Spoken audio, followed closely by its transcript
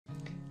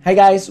Hi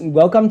guys,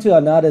 welcome to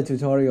another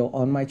tutorial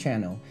on my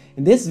channel.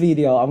 In this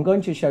video, I'm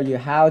going to show you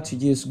how to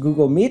use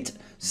Google Meet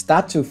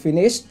start to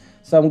finish.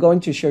 So I'm going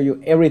to show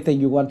you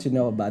everything you want to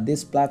know about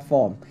this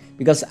platform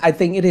because I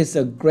think it is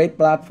a great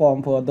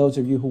platform for those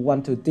of you who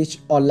want to teach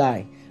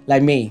online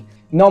like me.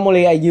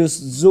 Normally I use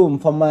Zoom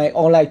for my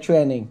online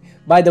training.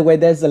 By the way,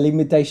 there's a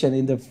limitation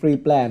in the free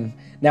plan.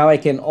 Now I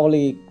can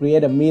only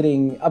create a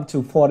meeting up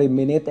to 40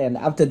 minutes, and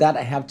after that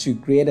I have to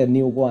create a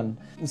new one.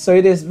 So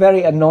it is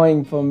very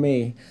annoying for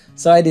me.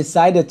 So I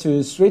decided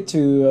to switch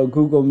to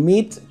Google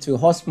Meet to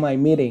host my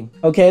meeting.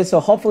 Okay,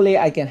 so hopefully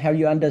I can help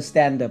you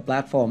understand the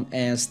platform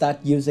and start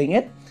using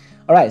it.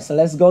 Alright, so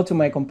let's go to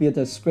my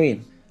computer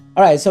screen.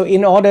 Alright, so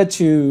in order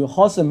to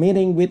host a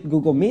meeting with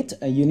Google Meet,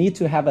 you need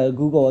to have a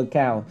Google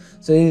account.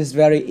 So it is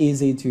very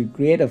easy to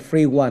create a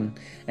free one.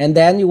 And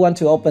then you want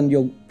to open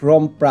your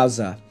Chrome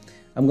browser.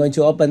 I'm going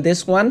to open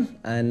this one,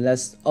 and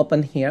let's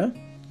open here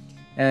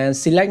and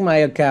select my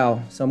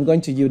account. So I'm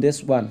going to use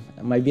this one,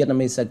 my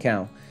Vietnamese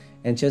account,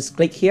 and just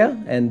click here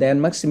and then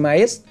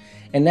maximize.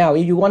 And now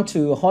if you want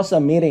to host a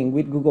meeting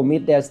with Google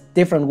Meet, there's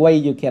different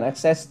ways you can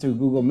access to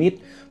Google Meet.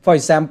 For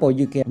example,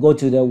 you can go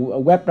to the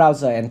web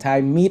browser and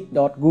type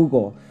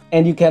meet.google.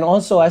 And you can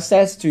also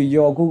access to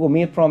your Google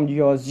Meet from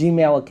your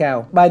Gmail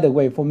account. By the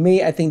way, for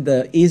me, I think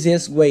the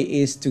easiest way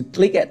is to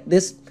click at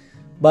this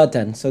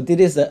button. So this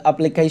is the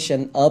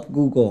application of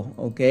Google.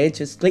 Okay,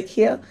 just click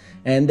here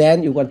and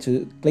then you want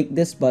to click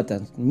this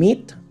button,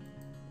 Meet.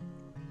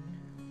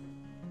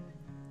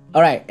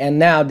 Alright, and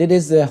now this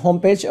is the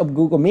homepage of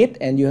Google Meet,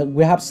 and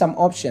we have some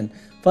options.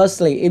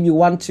 Firstly, if you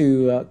want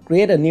to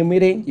create a new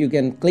meeting, you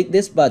can click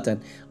this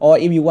button. Or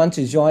if you want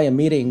to join a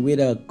meeting with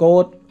a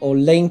code or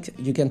link,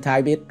 you can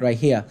type it right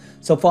here.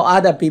 So for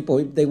other people,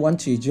 if they want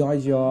to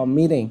join your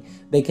meeting,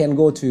 they can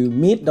go to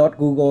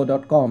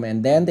meet.google.com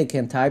and then they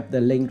can type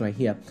the link right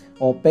here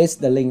or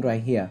paste the link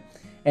right here.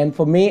 And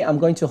for me, I'm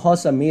going to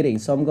host a meeting,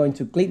 so I'm going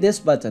to click this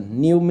button,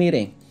 New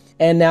Meeting.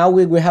 And now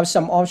we have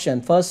some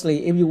options.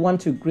 Firstly, if you want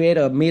to create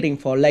a meeting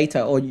for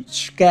later or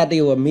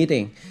schedule a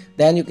meeting,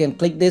 then you can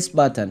click this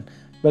button.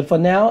 But for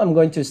now, I'm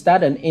going to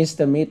start an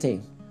instant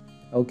meeting.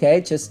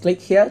 Okay, just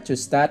click here to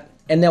start.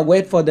 And now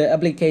wait for the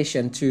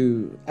application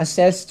to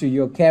access to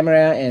your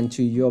camera and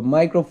to your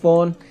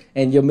microphone,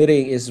 and your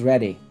meeting is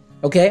ready.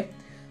 Okay,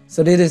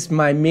 so this is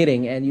my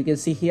meeting, and you can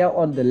see here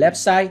on the left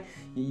side,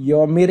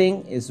 your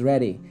meeting is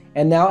ready.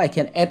 And now I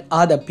can add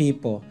other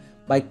people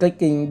by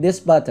clicking this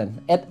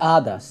button, Add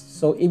Others.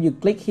 So if you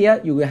click here,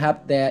 you will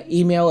have their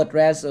email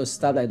address or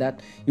stuff like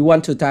that. You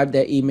want to type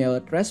their email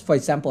address. For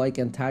example, I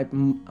can type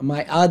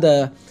my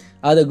other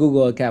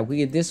Google account,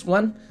 which is this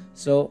one.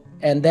 So,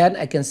 and then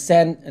I can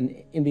send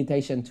an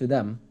invitation to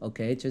them.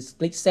 Okay, just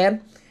click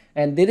send.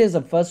 And this is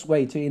the first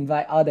way to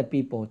invite other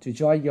people to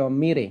join your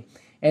meeting.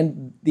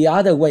 And the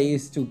other way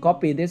is to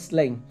copy this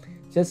link.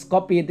 Just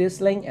copy this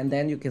link and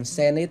then you can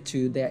send it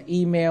to their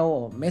email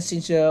or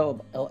messenger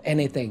or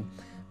anything.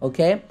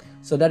 Okay,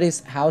 so that is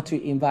how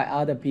to invite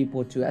other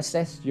people to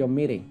access your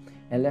meeting.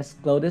 And let's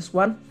close this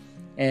one.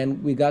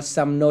 And we got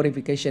some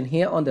notification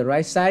here on the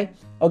right side.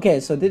 Okay,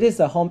 so this is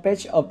the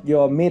homepage of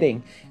your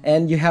meeting,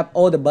 and you have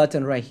all the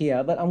buttons right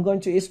here, but I'm going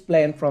to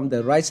explain from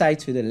the right side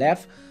to the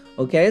left.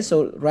 Okay,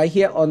 so right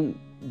here on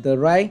the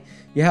right,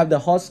 you have the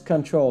host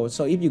control.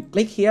 So if you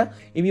click here,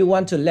 if you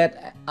want to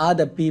let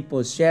other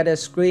people share their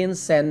screen,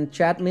 send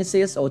chat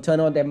messages, or turn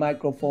on their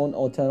microphone,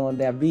 or turn on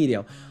their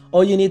video,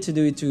 all you need to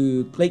do is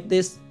to click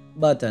this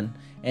button,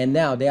 and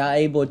now they are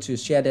able to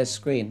share their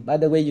screen. By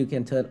the way, you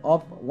can turn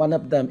off one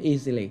of them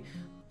easily.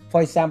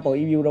 For example,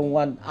 if you don't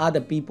want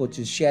other people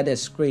to share their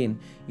screen,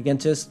 you can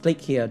just click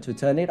here to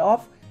turn it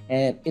off,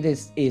 and it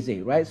is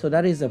easy, right? So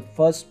that is the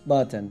first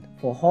button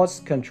for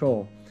host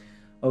control.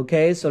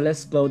 Okay, so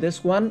let's close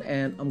this one,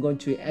 and I'm going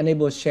to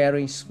enable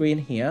sharing screen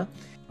here.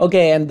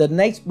 Okay, and the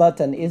next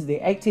button is the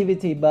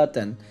activity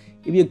button.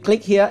 If you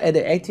click here at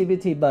the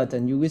activity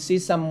button, you will see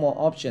some more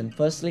options.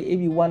 Firstly, if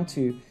you want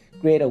to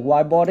create a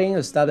whiteboarding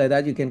or stuff like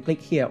that, you can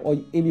click here. Or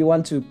if you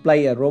want to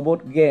play a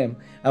robot game,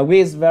 which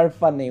is very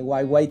funny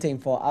while waiting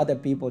for other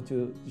people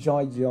to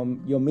join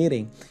your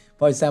meeting.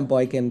 For example,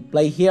 I can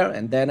play here,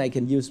 and then I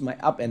can use my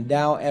up and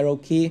down arrow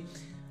key,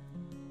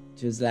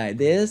 just like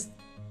this.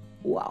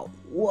 Wow,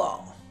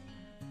 wow,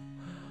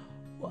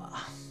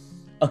 wow.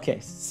 Okay,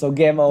 so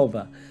game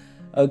over.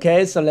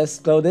 Okay, so let's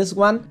close this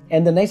one.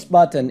 And the next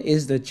button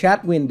is the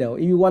chat window.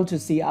 If you want to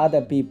see other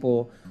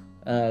people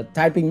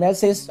typing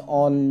message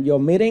on your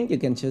meeting, you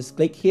can just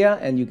click here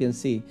and you can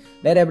see.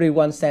 Let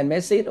everyone send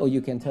message, or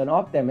you can turn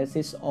off their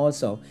message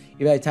also.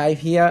 If I type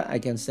here, I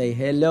can say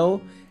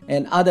hello,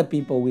 and other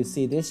people will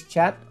see this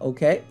chat.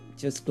 Okay,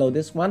 just close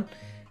this one.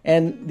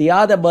 And the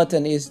other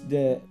button is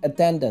the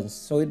attendance.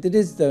 So this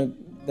is the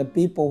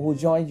people who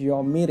joined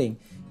your meeting.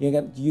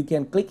 You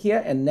can click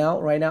here, and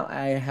now right now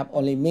I have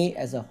only me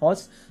as a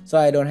host, so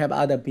I don't have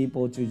other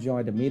people to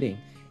join the meeting.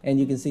 And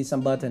you can see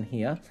some button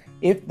here.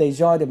 If they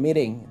join the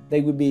meeting,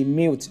 they will be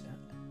mute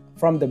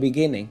from the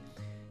beginning.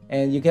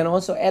 And you can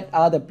also add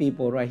other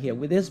people right here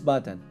with this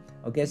button.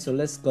 Okay, so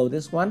let's close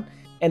this one.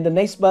 And the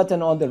next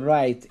button on the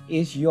right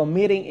is your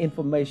meeting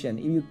information.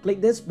 If you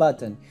click this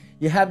button,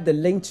 you have the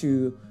link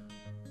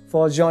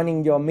for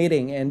joining your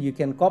meeting, and you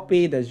can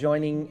copy the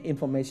joining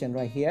information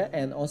right here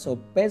and also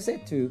paste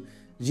it to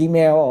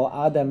Gmail or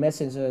other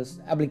messengers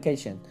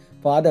application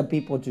for other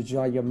people to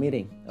join your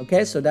meeting.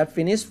 Okay, so that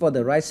finished for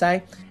the right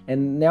side.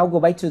 And now go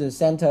back to the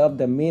center of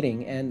the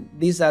meeting, and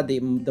these are the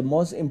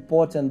most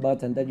important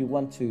button that you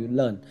want to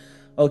learn.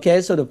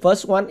 Okay, so the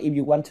first one, if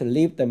you want to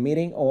leave the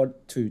meeting or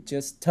to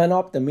just turn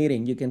off the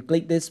meeting, you can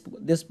click this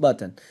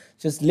button.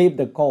 Just leave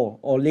the call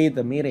or leave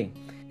the meeting.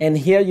 And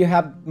here you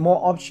have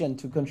more option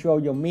to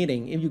control your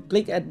meeting. If you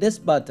click at this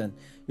button,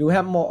 you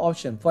have more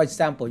option. For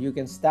example, you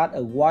can start a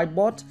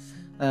whiteboard.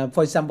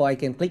 For example, I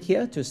can click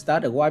here to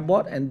start a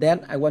whiteboard, and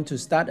then I want to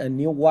start a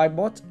new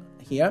whiteboard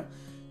here.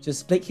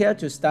 Just click here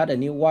to start a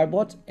new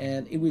whiteboard,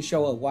 and it will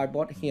show a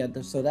whiteboard here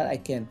so that I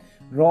can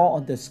draw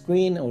on the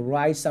screen or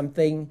write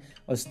something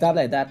or stuff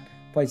like that.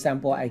 For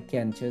example, I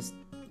can just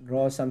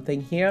draw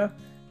something here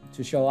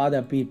to show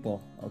other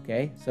people.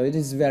 Okay, so it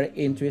is very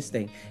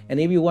interesting. And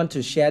if you want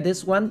to share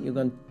this one, you're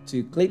going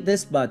to click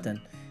this button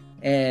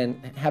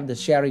and have the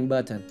sharing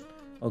button.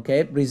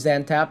 Okay,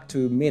 present tab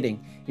to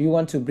meeting. If you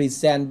want to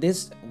present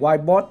this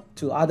whiteboard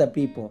to other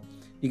people,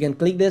 you can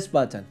click this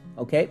button.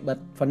 Okay, but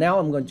for now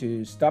I'm going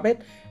to stop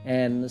it,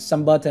 and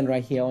some button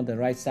right here on the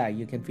right side,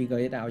 you can figure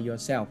it out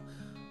yourself.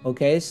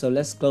 Okay, so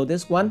let's close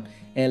this one,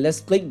 and let's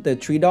click the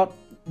three dot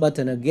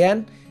button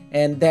again.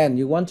 And then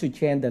you want to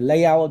change the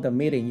layout of the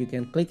meeting, you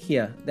can click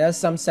here. There's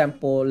some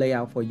sample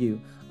layout for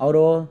you: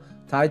 auto,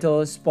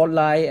 title,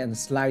 spotlight, and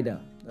slide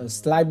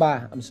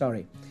bar, I'm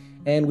sorry.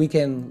 And we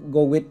can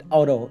go with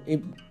auto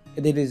if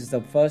it is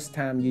the first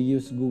time you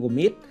use Google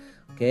Meet.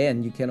 Okay,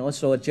 and you can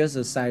also adjust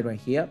the size right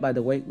here. By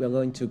the way, we're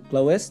going to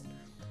close it,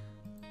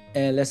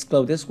 and let's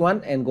close this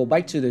one and go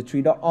back to the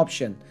three dot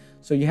option.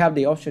 So you have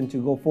the option to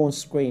go full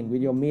screen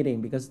with your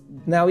meeting, because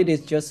now it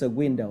is just a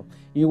window.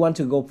 You want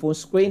to go full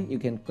screen, you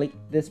can click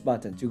this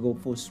button to go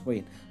full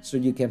screen, so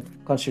you can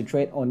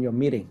concentrate on your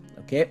meeting.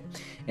 Okay,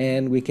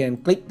 and we can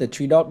click the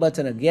three dot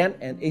button again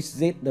and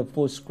exit the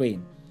full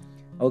screen.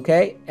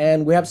 Okay,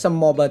 and we have some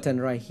more button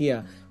right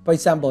here. For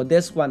example,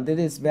 this one, this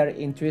is very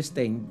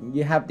interesting.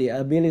 You have the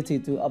ability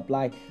to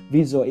apply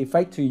visual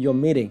effect to your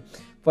meeting.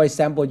 For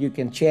example, you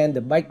can change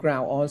the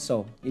background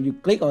also. If you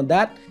click on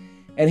that,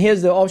 and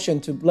here's the option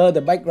to blur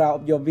the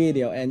background of your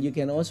video, and you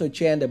can also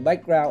change the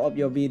background of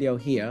your video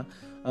here.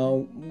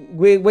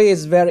 Which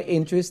is very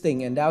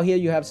interesting. And down here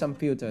you have some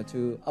filter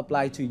to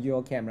apply to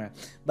your camera,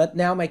 but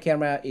now my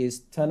camera is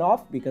turned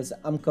off because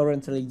I'm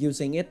currently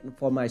using it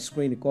for my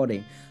screen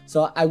recording.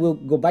 So I will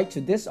go back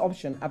to this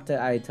option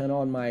after I turn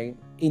on my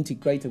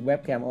integrated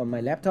webcam on my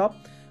laptop.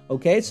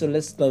 Okay, so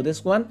let's close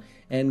this one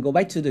and go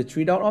back to the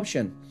three dot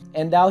option.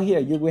 And down here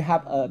you will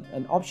have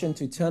an option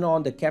to turn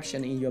on the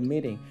caption in your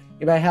meeting.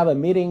 If I have a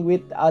meeting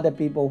with other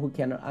people who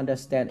cannot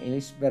understand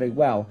English very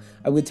well,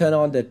 I will turn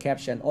on the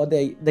caption, or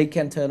they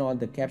can turn on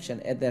the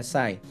caption at their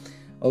side.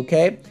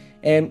 Okay,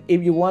 and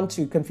if you want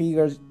to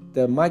configure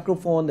the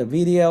microphone, the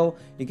video,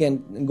 you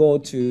can go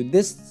to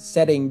this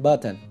setting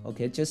button.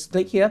 Okay, just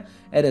click here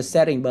at the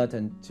setting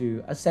button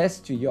to access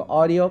to your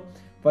audio.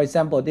 For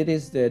example, this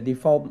is the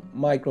default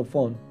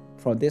microphone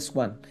for this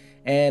one.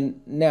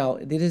 And now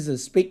this is a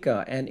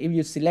speaker, and if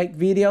you select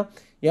video,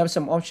 you have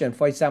some option.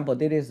 For example,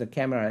 this is the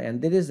camera,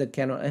 and this is the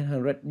Canon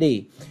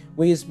 800D,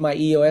 which is my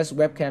EOS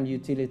webcam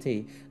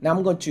utility. Now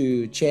I'm going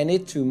to change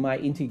it to my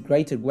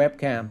integrated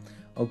webcam.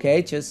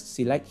 Okay, just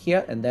select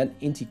here and then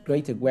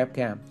integrated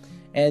webcam,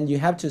 and you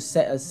have to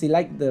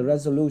select the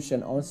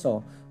resolution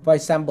also. For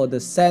example, the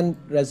send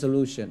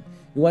resolution,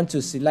 you want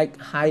to select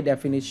high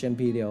definition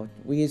video,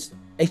 which is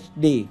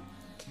HD.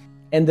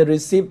 And the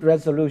received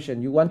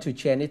resolution, you want to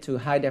change it to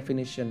high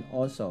definition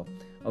also.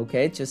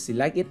 Okay, just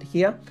select it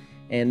here,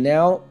 and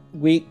now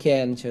we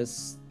can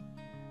just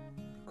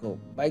go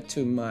back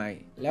to my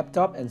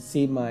laptop and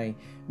see my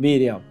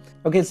video.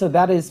 Okay, so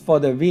that is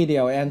for the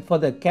video. And for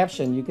the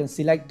caption, you can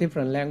select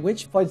different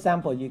language. For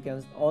example, you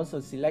can also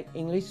select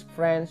English,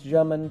 French,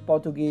 German,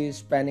 Portuguese,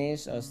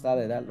 Spanish, or stuff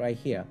like that right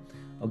here.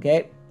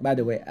 Okay, by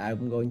the way,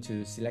 I'm going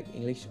to select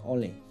English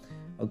only.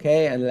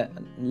 Okay, and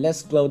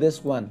let's close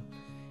this one.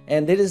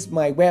 And this is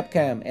my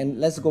webcam, and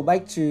let's go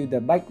back to the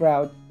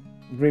background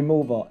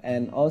removal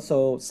and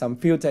also some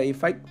filter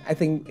effect. I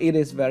think it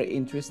is very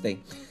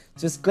interesting.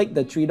 Just click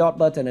the three dot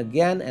button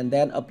again and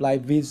then apply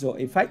visual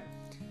effect.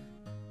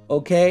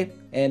 Okay,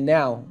 and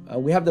now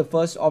we have the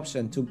first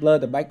option to blur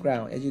the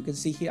background. As you can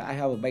see here, I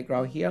have a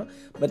background here,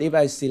 but if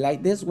I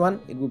select this one,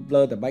 it will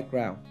blur the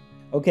background.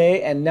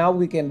 Okay, and now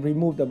we can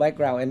remove the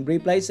background and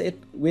replace it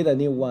with a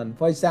new one.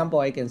 For example,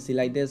 I can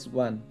select this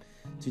one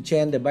to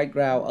change the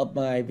background of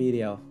my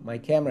video, my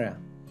camera.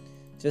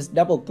 Just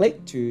double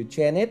click to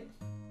change it.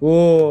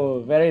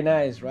 Oh, very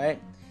nice, right?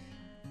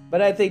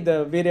 But I think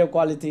the video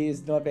quality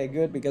is not very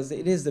good because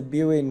it is the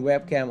built-in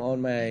webcam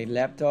on my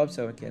laptop,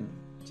 so I can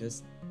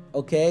just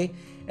okay.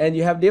 And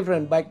you have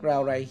different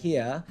background right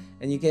here,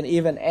 and you can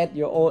even add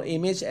your own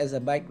image as a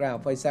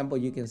background. For example,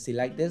 you can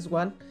select this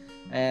one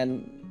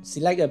and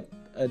select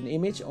an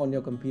image on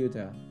your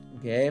computer.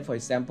 Okay, for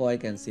example, I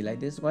can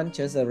select this one,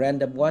 just a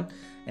random one,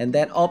 and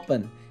then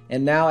open.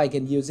 And now I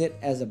can use it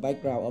as a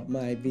background of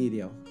my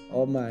video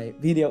or my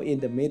video in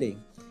the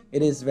meeting.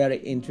 It is very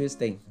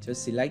interesting.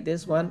 Just select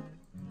this one.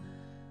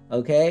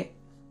 Okay.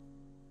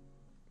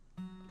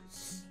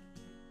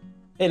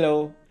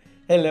 Hello.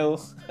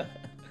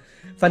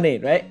 Funny,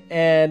 right?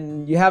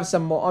 And you have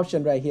some more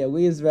option right here,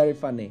 which is very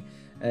funny.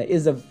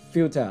 Is a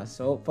filter.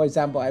 So for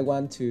example, I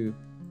want to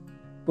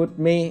put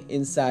me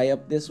inside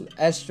of this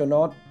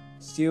astronaut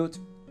suit.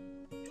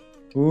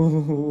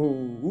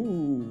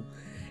 Ooh.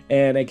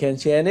 And I can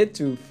change it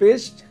to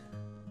fish.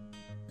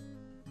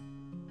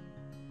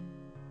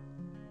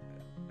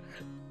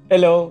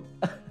 Hello.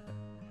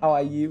 How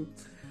are you?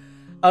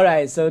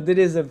 Alright, so this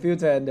is a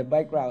filter in the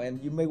background,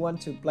 and you may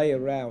want to play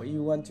around.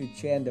 You want to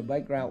change the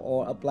background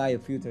or apply a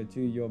filter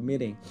to your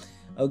meeting.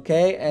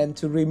 Okay, and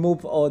to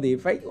remove all the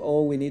effect,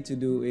 all we need to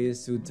do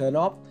is to turn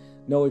off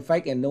no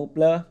effect and no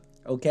blur.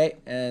 Okay,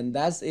 and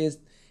that is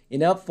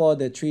enough for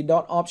the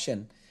 3-dot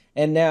option.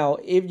 And now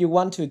if you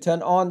want to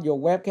turn on your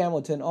webcam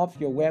or turn off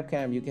your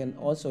webcam, you can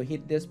also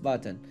hit this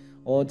button,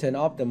 or turn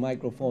off the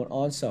microphone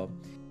also.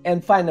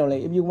 And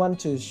finally, if you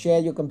want to share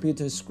your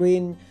computer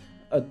screen,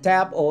 a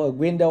tab or a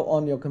window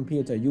on your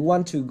computer, you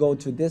want to go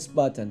to this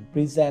button,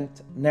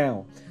 present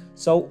now.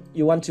 So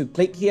you want to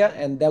click here,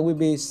 and there will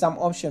be some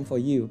option for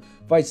you.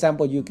 For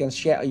example, you can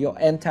share your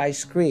entire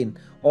screen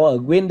or a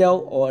window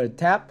or a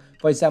tab.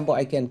 For example,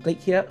 I can click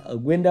here, a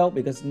window,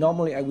 because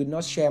normally I will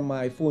not share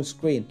my full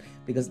screen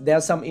because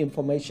there's some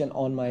information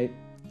on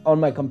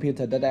my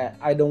computer that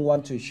I don't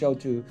want to show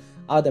to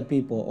other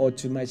people or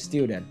to my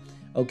student.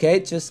 Okay,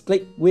 just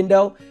click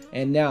window,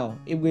 and now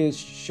it will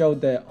show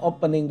the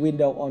opening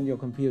window on your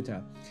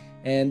computer,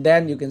 and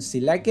then you can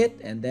select it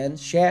and then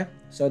share.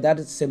 So that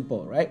is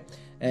simple, right?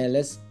 And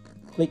let's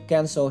click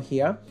cancel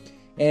here.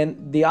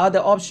 And the other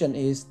option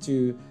is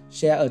to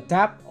share a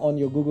tab on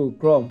your Google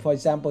Chrome. For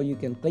example, you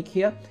can click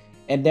here,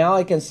 and now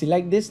I can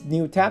select this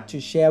new tab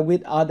to share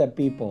with other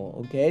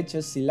people. Okay,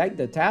 just select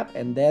the tab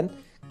and then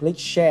click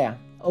share.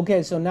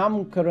 Okay, so now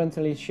I'm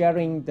currently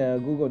sharing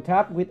the Google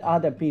tab with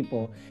other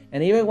people,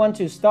 and if I want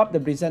to stop the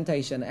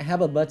presentation, I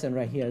have a button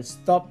right here,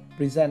 stop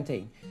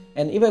presenting.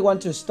 And if I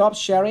want to stop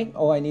sharing,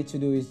 all I need to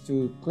do is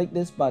to click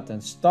this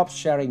button, stop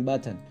sharing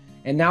button.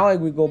 And now I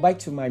will go back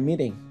to my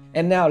meeting.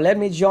 And now let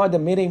me join the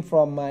meeting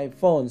from my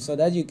phone so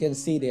that you can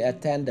see the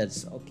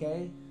attendance.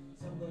 Okay,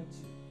 so I'm going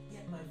to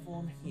get my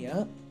phone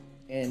here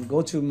and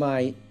go to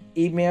my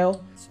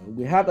email. So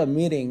we have a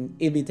meeting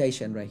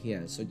invitation right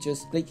here, so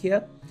just click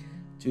here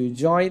to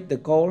join the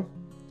call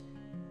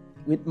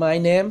with my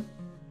name.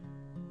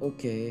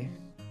 Okay,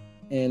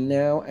 and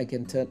now I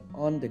can turn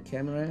on the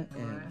camera,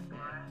 and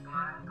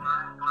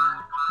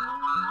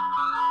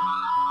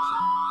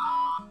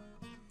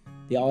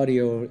the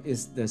audio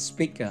is the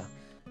speaker.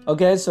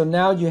 Okay, so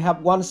now you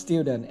have one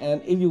student,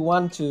 and if you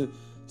want to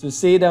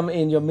see them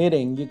in your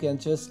meeting, you can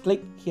just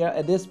click here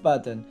at this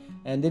button,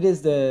 and this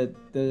is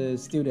the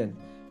student,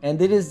 and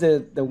this is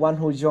the one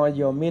who joined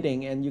your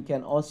meeting, and you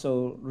can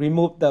also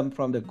remove them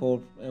from the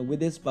call with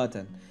this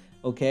button.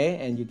 Okay,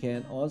 and you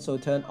can also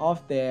turn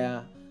off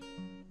their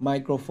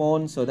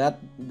microphone so that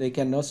they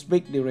cannot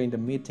speak during the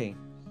meeting.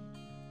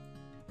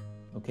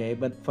 Okay,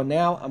 but for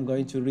now I'm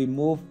going to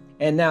remove.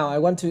 And now I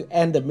want to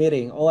end the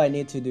meeting. All I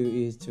need to do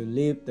is to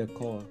leave the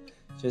call.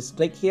 Just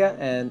click here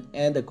and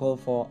end the call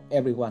for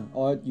everyone,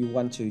 or you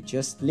want to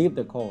just leave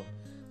the call.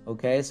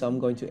 Okay, so I'm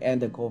going to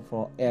end the call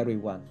for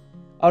everyone.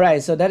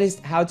 Alright, so that is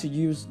how to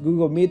use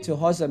Google Meet to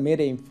host a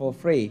meeting for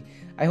free.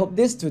 I hope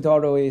this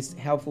tutorial is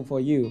helpful for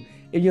you.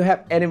 If you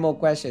have any more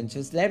questions,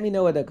 just let me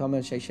know in the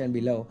comment section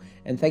below.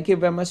 And thank you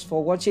very much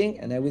for watching,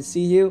 and I will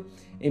see you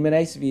in my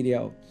next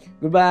video.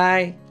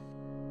 Goodbye.